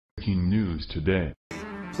breaking news today.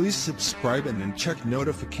 Please subscribe and then check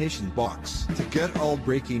notification box to get all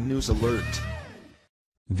breaking news alert.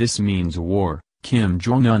 This means war. Kim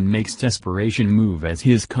Jong-un makes desperation move as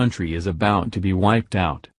his country is about to be wiped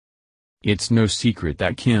out. It's no secret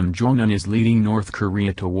that Kim Jong-un is leading North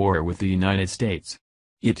Korea to war with the United States.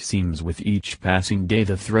 It seems with each passing day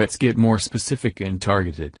the threats get more specific and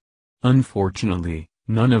targeted. Unfortunately,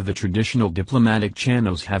 none of the traditional diplomatic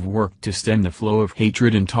channels have worked to stem the flow of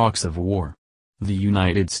hatred and talks of war. The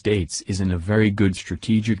United States is in a very good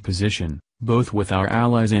strategic position, both with our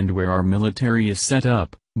allies and where our military is set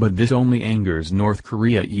up, but this only angers North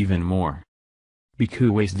Korea even more.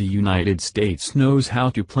 Because the United States knows how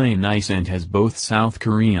to play nice and has both South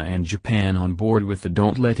Korea and Japan on board with the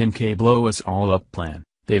 "don't let NK blow us all up" plan,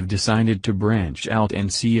 they've decided to branch out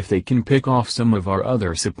and see if they can pick off some of our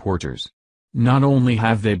other supporters. Not only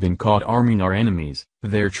have they been caught arming our enemies,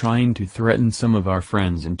 they're trying to threaten some of our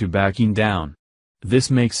friends into backing down.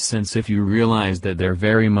 This makes sense if you realize that they're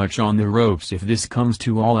very much on the ropes if this comes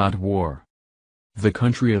to all-out war. The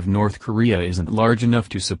country of North Korea isn't large enough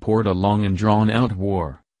to support a long and drawn-out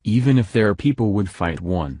war, even if their people would fight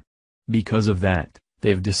one. Because of that,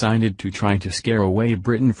 they've decided to try to scare away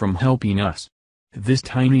Britain from helping us. This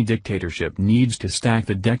tiny dictatorship needs to stack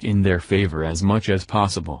the deck in their favor as much as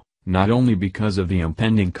possible, not only because of the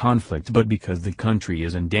impending conflict but because the country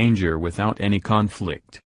is in danger without any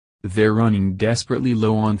conflict. They're running desperately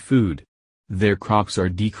low on food. Their crops are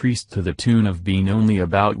decreased to the tune of being only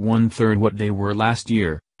about one-third what they were last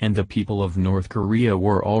year, and the people of North Korea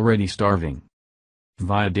were already starving.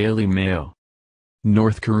 Via Daily Mail.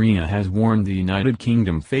 North Korea has warned the United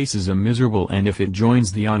Kingdom faces a miserable end if it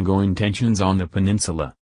joins the ongoing tensions on the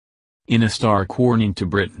peninsula. In a stark warning to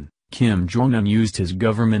Britain, Kim Jong-un used his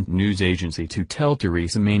government news agency to tell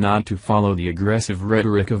Theresa May not to follow the aggressive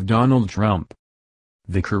rhetoric of Donald Trump.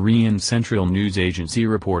 The Korean Central News Agency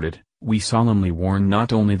reported, "We solemnly warn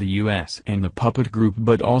not only the US and the puppet group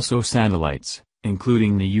but also satellites,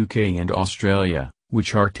 including the UK and Australia,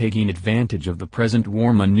 which are taking advantage of the present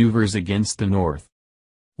war maneuvers against the North."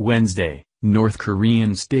 Wednesday, North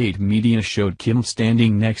Korean state media showed Kim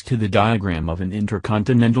standing next to the diagram of an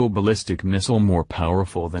intercontinental ballistic missile more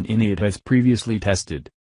powerful than any it has previously tested.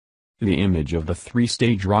 The image of the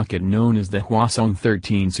three-stage rocket known as the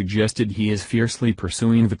Hwasong-13 suggested he is fiercely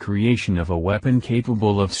pursuing the creation of a weapon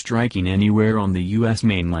capable of striking anywhere on the U.S.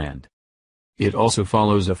 mainland. It also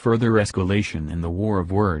follows a further escalation in the war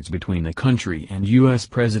of words between the country and U.S.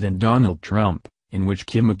 President Donald Trump, in which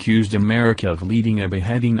Kim accused America of leading a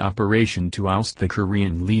beheading operation to oust the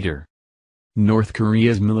Korean leader. North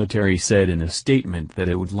Korea's military said in a statement that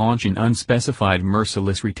it would launch an unspecified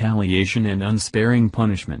merciless retaliation and unsparing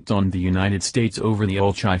punishment on the United States over the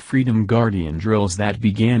Ulchi Freedom Guardian drills that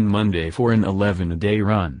began Monday for an 11-day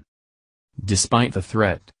run. Despite the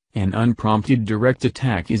threat, an unprompted direct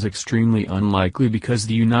attack is extremely unlikely because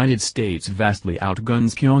the United States vastly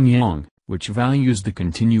outguns Pyongyang, which values the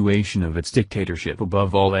continuation of its dictatorship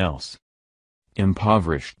above all else.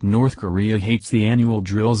 Impoverished North Korea hates the annual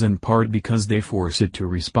drills in part because they force it to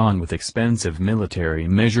respond with expensive military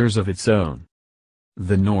measures of its own.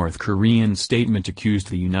 The North Korean statement accused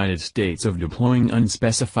the United States of deploying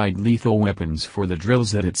unspecified lethal weapons for the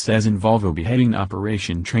drills that it says involve a beheading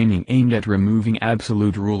operation training aimed at removing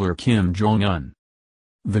absolute ruler Kim Jong-un.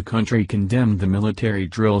 The country condemned the military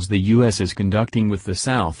drills the U.S. is conducting with the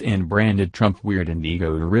South and branded Trump weird and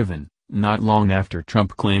ego-driven, not long after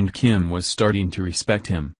Trump claimed Kim was starting to respect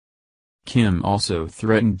him. Kim also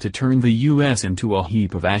threatened to turn the U.S. into a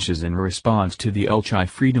heap of ashes in response to the Ulchi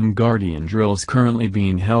Freedom Guardian drills currently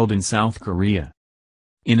being held in South Korea.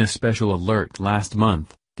 In a special alert last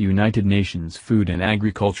month, the United Nations Food and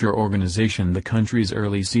Agriculture Organization, the country's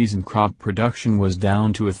early season crop production was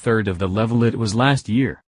down to a third of the level it was last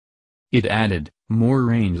year. It added, more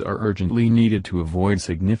rains are urgently needed to avoid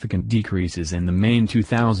significant decreases in the main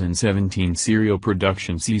 2017 cereal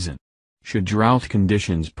production season. Should drought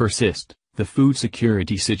conditions persist, the food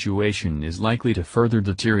security situation is likely to further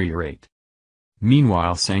deteriorate.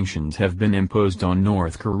 Meanwhile, sanctions have been imposed on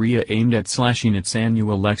North Korea aimed at slashing its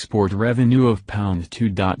annual export revenue of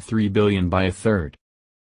 £2.3 billion by a third.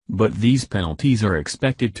 But these penalties are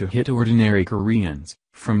expected to hit ordinary Koreans,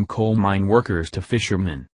 from coal mine workers to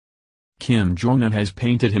fishermen. Kim Jong-un has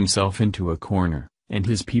painted himself into a corner, and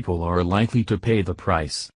his people are likely to pay the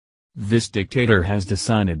price. This dictator has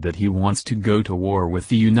decided that he wants to go to war with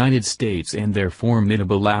the United States and their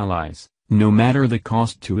formidable allies, no matter the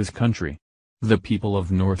cost to his country. The people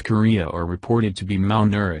of North Korea are reported to be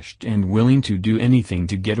malnourished and willing to do anything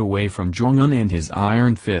to get away from Jong-un and his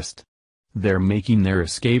iron fist. They're making their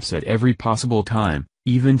escapes at every possible time,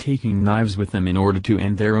 even taking knives with them in order to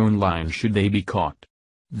end their own lives should they be caught.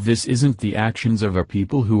 This isn't the actions of a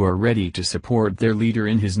people who are ready to support their leader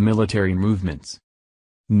in his military movements.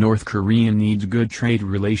 North Korea needs good trade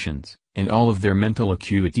relations, and all of their mental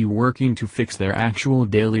acuity working to fix their actual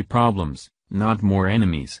daily problems, not more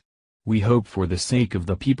enemies. We hope for the sake of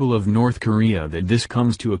the people of North Korea that this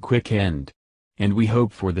comes to a quick end. And we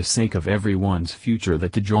hope for the sake of everyone's future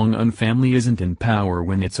that the Jong-un family isn't in power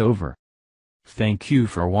when it's over. Thank you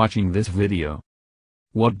for watching this video.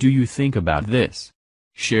 What do you think about this?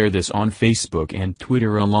 Share this on Facebook and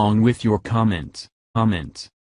Twitter along with your comments.